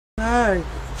show.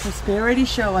 Prosperity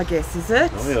show, I guess, is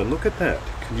it? Oh yeah, look at that.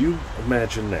 Can you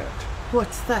imagine that?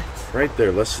 What's that? Right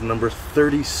there, lesson number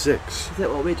 36. Is that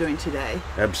what we're doing today?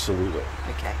 Absolutely.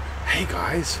 Okay. Hey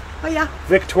guys. Oh yeah.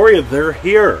 Victoria, they're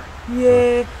here.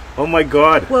 Yeah. Oh my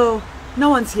god. Well, no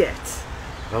one's yet.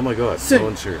 Oh my god, Soon. no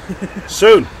one's here.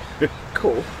 Soon.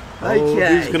 Cool. Oh,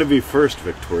 Okay. who's going to be first,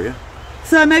 Victoria?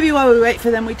 So maybe while we wait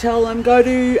for them, we tell them go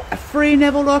to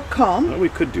freeneville.com. Well, we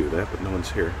could do that, but no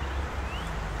one's here.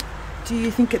 Do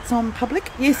you think it's on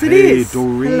public? Yes, it Hey, is.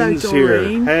 Doreen's Hello,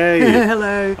 Doreen. here. Hey.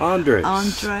 Hello. Andres.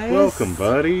 Andres. Welcome,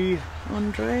 buddy.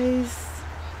 Andres.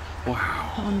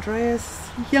 Wow. Andreas.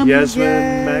 Yummy. Yasmin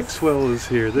yes. Maxwell is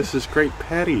here. This is great.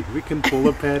 Patty. We can pull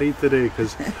a Patty today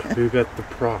because we've got the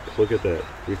prop. Look at that.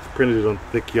 We've printed it on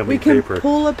thick, yummy We can paper.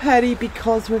 pull a patty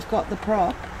because we've got the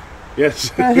prop. Yes.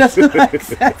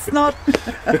 That's not.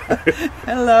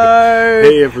 Hello.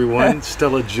 Hey everyone.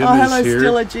 Stella Jim Oh, is hello, here.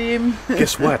 Stella Jim.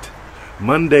 Guess what?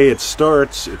 Monday it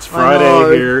starts. It's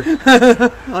Friday here.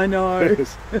 I know.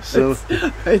 So,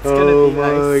 It's oh gonna be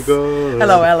my nice. god.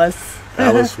 Hello, Alice.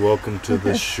 Alice, welcome to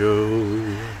the show.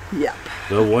 Yep.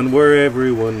 The one where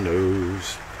everyone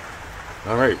knows.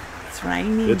 All right. It's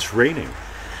raining. It's raining.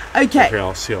 Okay. Okay,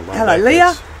 I'll see how loud Hello, that Leah.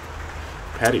 gets.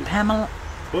 Patty. Pamela.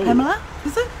 Whoa. Pamela,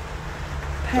 is it?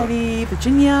 Patty,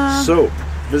 Virginia. So,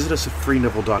 visit us at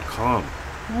freeneville.com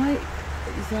Right.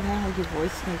 Is that how your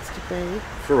voice needs to be?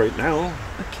 for right now.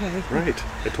 Okay. Right.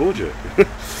 I told you.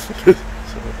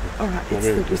 All right. Want It's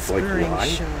me the to just, like, whispering lie?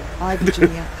 show. Hi,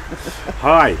 Virginia.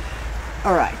 Hi.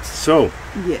 All right. So,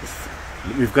 Yes.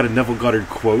 we've got a Neville Goddard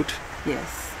quote.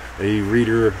 Yes. A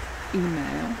reader.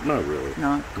 Email. Not really.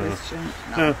 No. Question.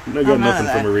 No, I got none nothing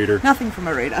of from that. a reader. Nothing from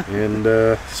a reader. And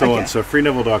so Okay. on. So,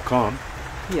 freeneville.com.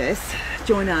 Yes.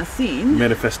 Join us in.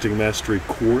 Manifesting Mastery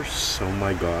course. Oh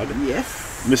my god. Yes.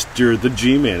 Mr. the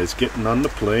G-Man is getting on the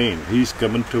plane. He's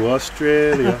coming to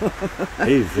Australia.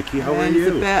 Hey, Vicky, how are And he's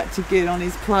you? about to get on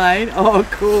his plane. Oh,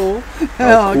 cool.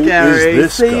 How cool Gary. is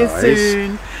this, See you guys?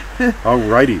 soon.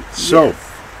 Alrighty. So, Yes.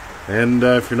 and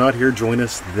if you're not here, join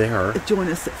us there. Join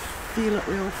us at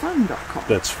feelitrealfun.com.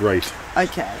 That's right.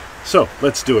 Okay. So,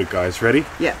 let's do it, guys. Ready?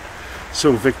 Yeah.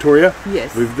 So, Victoria,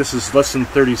 Yes. this is lesson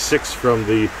 36 from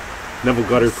the Neville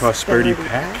Goddard Prosperity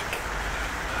Pack.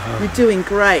 You're doing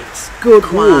great. Good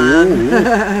Cool.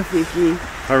 one, Vicky.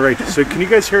 All right. So, can you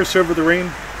guys hear us over the rain?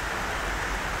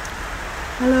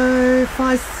 Hello,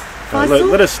 Faisal.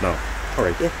 Let us know. All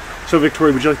right. Yeah. So,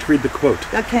 Victoria, would you like to read the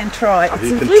quote? I can try. It's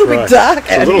You a can little try. bit dark It's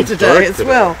a out little here today dark as today.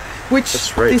 well. Which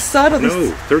That's right. this side of No,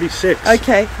 this? 36.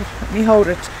 Okay, let me hold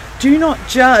it. Do not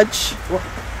judge.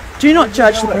 Do not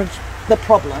judge the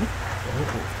problem.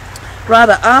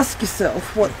 Rather, ask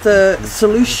yourself what the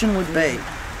solution would be.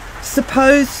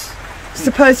 Suppose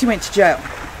you went to jail.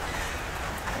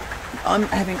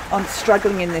 I'm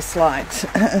struggling in this slide.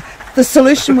 The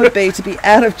solution would be to be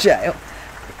out of jail,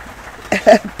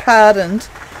 pardoned,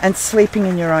 and sleeping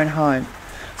in your own home.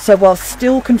 So while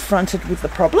still confronted with the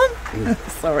problem,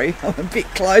 sorry, I'm a bit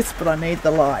close, but I need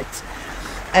the light,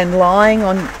 and lying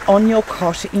on your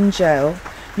cot in jail,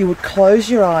 you would close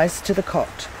your eyes to the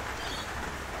cot,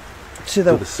 to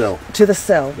the cell. to the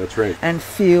cell. That's right. And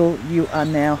feel you are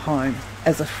now home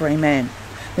as a free man.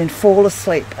 Then fall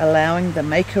asleep, allowing the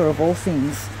maker of all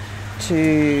things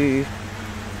to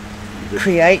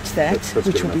create that That's which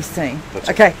good will be enough. seen. That's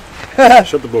Okay.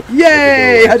 Shut the book.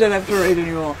 Yay! I don't have to read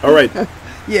anymore. All right.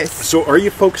 Yes. So, are you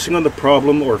focusing on the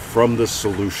problem or from the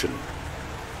solution?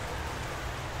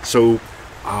 So,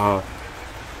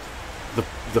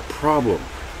 the problem.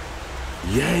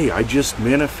 Yay! I just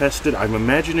manifested. I'm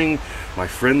imagining my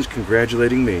friends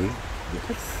congratulating me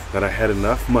that I had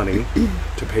enough money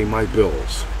to pay my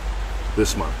bills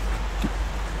this month.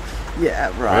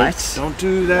 Yeah, right. Don't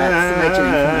do that. That's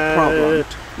imagining from the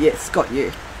problem. Yes, got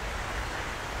you.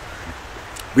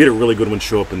 We had a really good one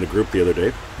show up in the group the other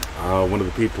day. One of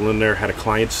the people in there had a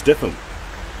client stiff him.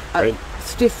 Right?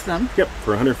 Stiff them. Yep,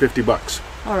 for $150.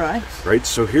 All right. Right?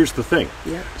 So here's the thing.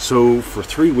 Yep. So for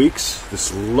 3 weeks,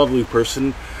 this lovely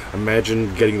person,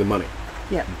 imagine getting the money.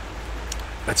 Yep.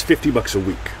 That's $50 a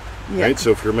week. Yep. Right?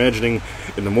 So if you're imagining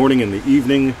in the morning and the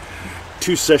evening,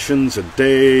 2 sessions a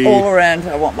day. All around,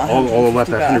 I want my all of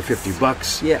that $150.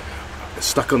 $150. Yep.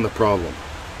 Stuck on the problem.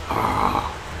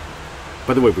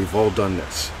 By the way, we've all done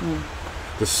this.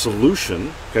 The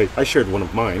solution, okay, I shared one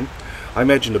of mine. I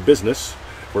imagined a business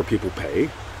where people pay.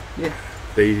 Yeah.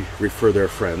 They refer their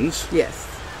friends Yes.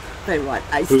 They write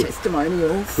ACE Who-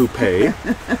 testimonials. who pay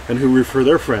and who refer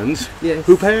their friends Yes.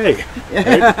 who pay.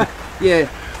 Right? Yeah.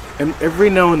 And every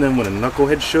now and then when a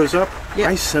knucklehead shows up, Yeah.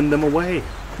 I send them away.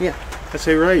 Yeah. I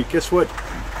say, right, guess what?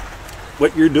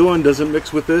 What you're doing doesn't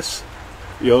mix with this.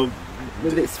 You know,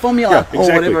 with this formula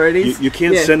or whatever it is. You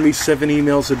can't send me 7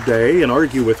 emails a day and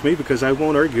argue with me because I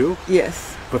won't argue.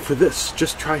 Yes. But for this,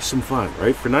 just try some fun,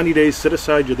 right? For 90 days, set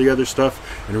aside the other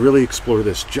stuff and really explore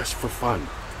this just for fun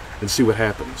and see what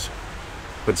happens.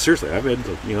 But seriously, I've had,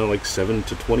 like 7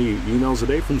 to 20 emails a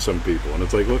day from some people. And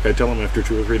it's like, look, I tell them after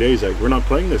 2 or 3 days, we're not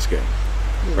playing this game,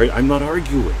 right? I'm not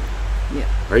arguing,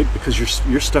 right? Because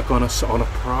you're stuck on a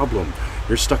problem.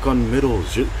 You're stuck on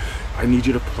middles. I need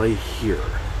you to play here.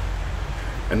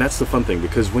 And that's the fun thing,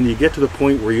 because when you get to the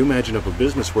point where you imagine up a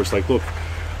business where it's like, look,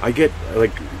 I get,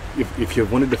 like, if you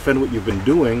want to defend what you've been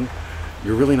doing,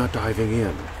 you're really not diving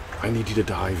in. I need you to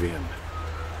dive in.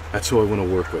 That's who I want to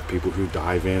work with, people who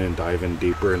dive in and dive in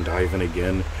deeper and dive in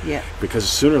again. Yeah. Because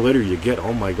sooner or later you get,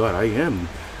 oh my God, I am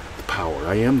the power.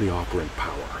 I am the operant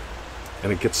power.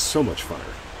 And it gets so much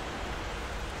funner.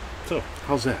 So,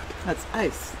 how's that? That's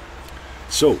ace.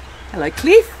 So, hello,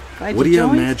 Cliff. Glad what are you you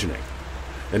joined. imagining?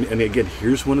 And again,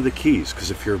 here's one of the keys,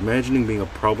 because if you're imagining being a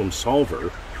problem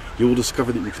solver, you will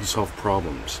discover that you can solve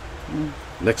problems.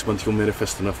 Next month you'll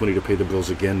manifest enough money to pay the bills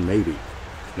again, maybe.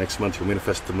 Next month you'll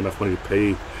manifest enough money to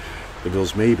pay the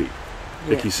bills, maybe.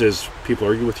 Vicky says, people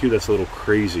argue with you, that's a little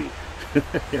crazy.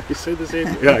 Yeah, I say the same.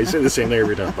 Yeah, I say the same thing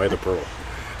every time. Buy the pearl.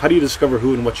 How do you discover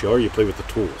who and what you are? You play with the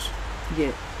tools.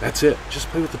 Yeah. That's it. Just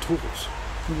play with the tools.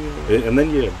 Yeah. And then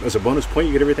as a bonus point,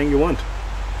 you get everything you want.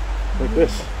 Like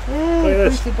this. Hey, Look at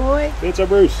this. Brucey boy. It's a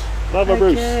Bruce. Love a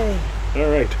Bruce. Okay.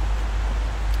 All right.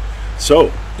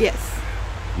 So, Yes.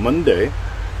 Monday,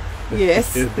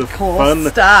 Yes. the the course fun,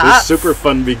 the starts. super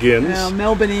fun begins. Our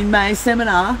Melbourne in May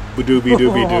seminar. Ba-dooby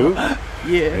dooby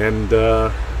doo. Yeah. And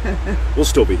we'll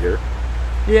still be here.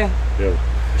 Yeah.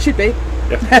 Yeah. Should be.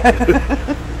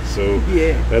 So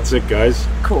Yeah. that's it, guys.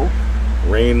 Cool.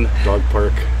 Rain Dog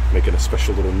Park making a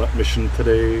special little nut mission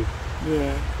today.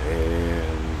 Yeah.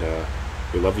 And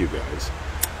we love you guys.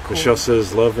 Cool. Michelle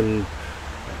says love and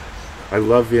I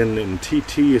love in and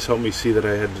TT has helped me see that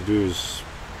I had to do is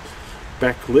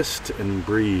backlist and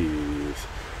breathe.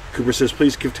 Cooper says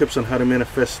please give tips on how to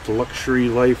manifest luxury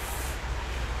life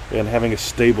and having a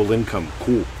stable income.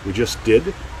 Cool. We just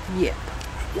did. Yep.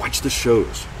 Watch the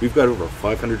shows. We've got over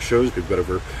 500 shows. We've got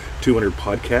over 200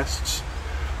 podcasts.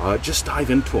 Just dive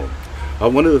into them.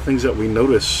 One of the things that we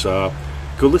notice, go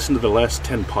listen to the last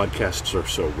 10 podcasts or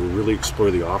so. We really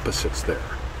explore the opposites there.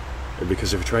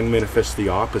 Because if you're trying to manifest the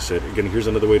opposite, again, here's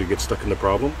another way to get stuck in the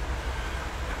problem.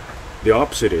 The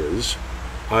opposite is,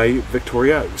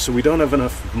 Victoria, so we don't have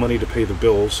enough money to pay the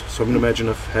bills, so I'm going to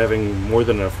imagine having more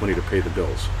than enough money to pay the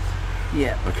bills.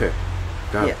 Yeah. Okay,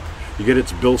 got it. You get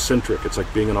it's bill-centric. It's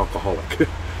like being an alcoholic.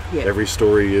 Yeah. Every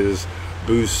story is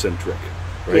booze-centric,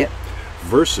 right? Yeah.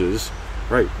 Versus,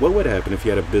 right, what would happen if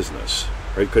you had a business,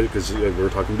 right? Because we were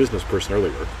talking business person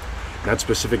earlier. That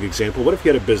specific example, what if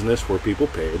you had a business where people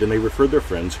paid and they referred their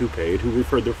friends who paid, who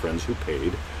referred their friends who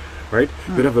paid, right?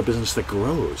 You'd have a business that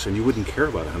grows and you wouldn't care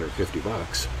about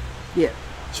 $150. Yeah.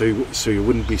 So you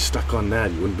wouldn't be stuck on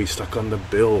that. You wouldn't be stuck on the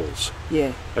bills.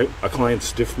 Yeah. Right? A client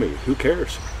stiffed me. Who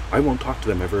cares? I won't talk to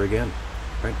them ever again.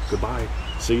 Right? Goodbye.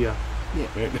 See ya. Yeah.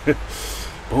 Right?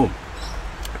 Boom.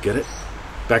 Get it?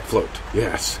 Back float.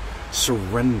 Yes.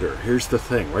 Surrender. Here's the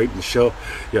thing, right, Michelle?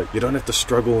 Yeah, you don't have to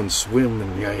struggle and swim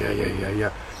and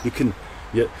yeah. You can.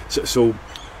 Yeah. So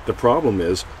the problem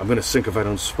is, I'm going to sink if I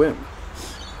don't swim.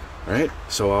 Right?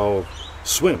 So I'll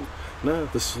swim. No,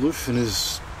 the solution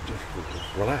is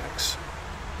relax,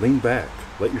 lean back,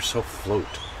 let yourself float.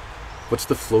 What's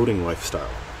the floating lifestyle?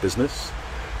 Business,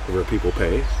 where people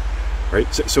pay, right?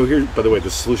 So here, by the way, the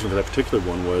solution for that particular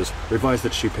one was revise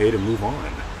that she paid and move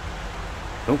on.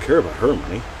 I don't care about her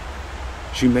money.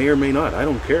 She may or may not. I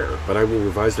don't care, but I will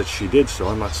revise that she did, so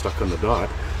I'm not stuck on the dot.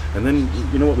 And then,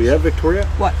 you know what we have, Victoria?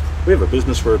 What? We have a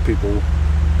business where people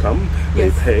come,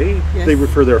 Yes. they pay, Yes. they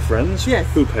refer their friends Yes.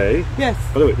 who pay. Yes.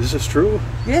 By the way, is this true?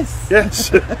 Yes.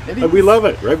 Yes. It We is. love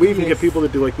it, right? We even Yes. get people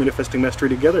that do like manifesting mastery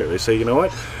together. They say, you know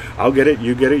what? I'll get it,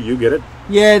 you get it, you get it.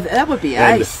 Yeah, that would be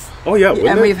And- ace. oh yeah, wouldn't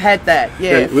And it? we've had that.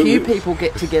 Yeah, Yeah, a few we- people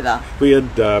get together. We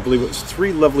had, I believe it was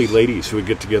 3 lovely ladies who would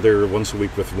get together once a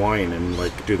week with wine and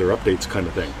like do their updates kind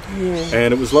of thing. Yeah.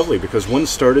 And it was lovely because one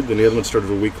started, then the other one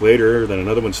started a week later, then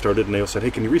another one started, and they all said,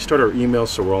 hey, can you restart our email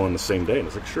so we're all on the same day? And I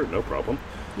was like, sure, no problem.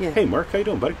 Yeah. Hey, Mark, how you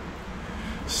doing, buddy?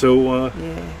 So,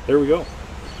 Yeah. there we go.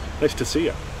 Nice to see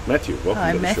you. Matthew, welcome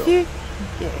Hi, to the Matthew. show.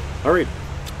 Yeah. All right,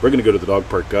 we're going to go to the dog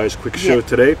park, guys. Quick show Yeah.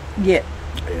 today. Yeah.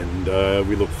 And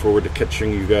we look forward to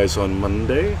catching you guys on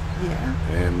Monday. Yeah.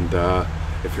 And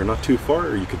if you're not too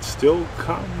far, you could still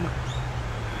come.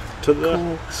 to the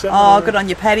Cool. seminar. Oh, good on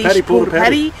you, Patty. Patty She pulled pulled a a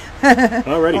Patty.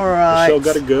 Alrighty, All right. Michelle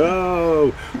got to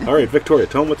go. All right, Victoria,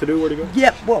 tell them what to do, where to go.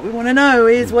 Yep, what we want to know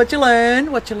is what you learn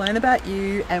about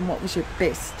you, and what was your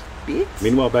best bit.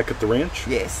 Meanwhile, back at the ranch,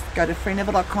 Yes, go to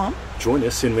freeneville.com. join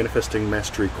us in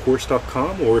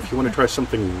manifestingmasterycourse.com, or if you want to try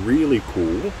something really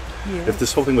cool, Yeah. if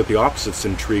this whole thing with the opposites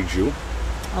intrigues you,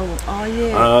 Oh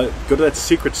yeah. go to that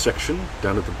secret section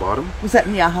down at the bottom Was that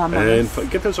in the aha and moments?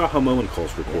 get those aha moment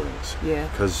calls recordings. Yeah.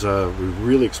 Because we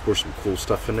really explore some cool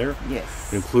stuff in there, Yes.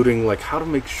 including like how to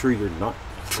make sure you're not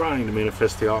trying to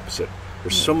manifest the opposite.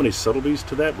 There's so many subtleties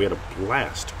to that. We had a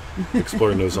blast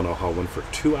exploring those on AHA One for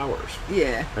 2 hours.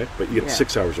 Yeah. Right? But you get Yeah.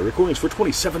 6 hours of recordings for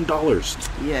 $27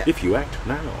 Yeah. if you act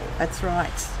now. That's right.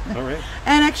 All right.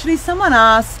 And actually, someone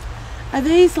asked, "Are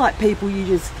these like people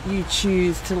you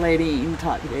choose to let in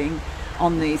type thing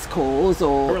on these calls,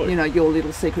 or Really? your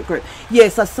little secret group?"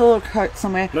 Yes, I saw a quote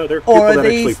somewhere. No, they're people or are that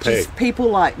these actually pay. just people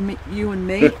like you and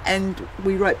me? And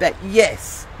we wrote back,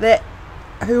 yes, that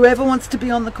whoever wants to be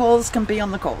on the calls can be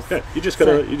on the calls. Yeah, you just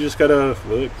gotta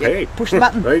pay. Push the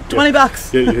button. Right?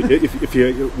 $20.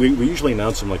 Yeah, we usually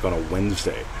announce them like on a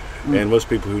Wednesday, and most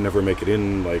people who never make it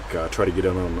in try to get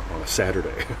in on a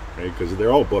Saturday, right? Because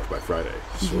they're all booked by Friday.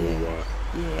 So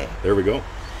Yeah. there we go.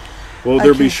 Will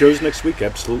there be Okay. shows next week?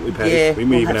 Absolutely, Patty. Yeah, we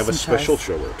may we'll even have have a some special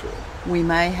shows. show or two. We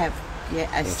may have a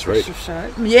That's right. special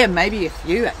show. Yeah, maybe a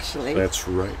few actually That's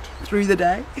right. through the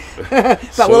day. But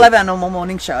So- we'll have our normal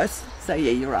morning shows. So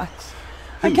yeah, you're right.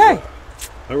 Okay.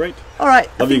 All right. All right.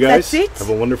 I Love you think guys. That's it. Have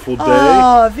a wonderful day.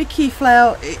 Oh, Vicky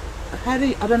Flower. I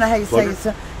don't know how you say Flugger?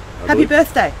 it. Happy believe-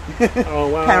 birthday. Oh,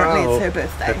 wow. Apparently it's her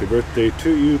birthday. Happy birthday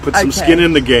to you. Put some Okay. skin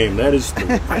in the game. That is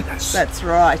the rightness. That's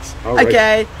right. All right.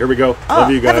 Okay. Here we go. Oh,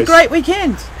 Love you guys. have a great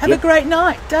weekend. Have Yep. a great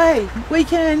night, day,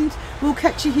 weekend. We'll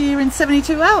catch you here in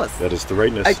 72 hours. That is the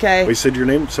rightness. Okay. We said your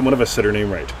name. One of us said her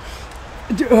name right.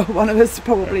 One of us,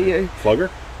 probably you.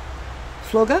 Flogger?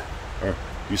 Flogger? Or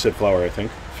you said flower, I think.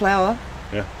 Flower?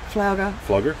 Yeah. Flogger?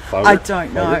 Flogger? Flogger? I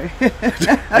don't know.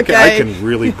 Flogger? Okay. I can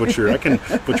really butcher. I can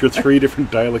butcher 3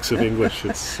 different dialects of English.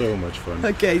 It's so much fun.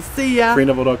 Okay, see ya.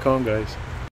 Freeneville.com, guys.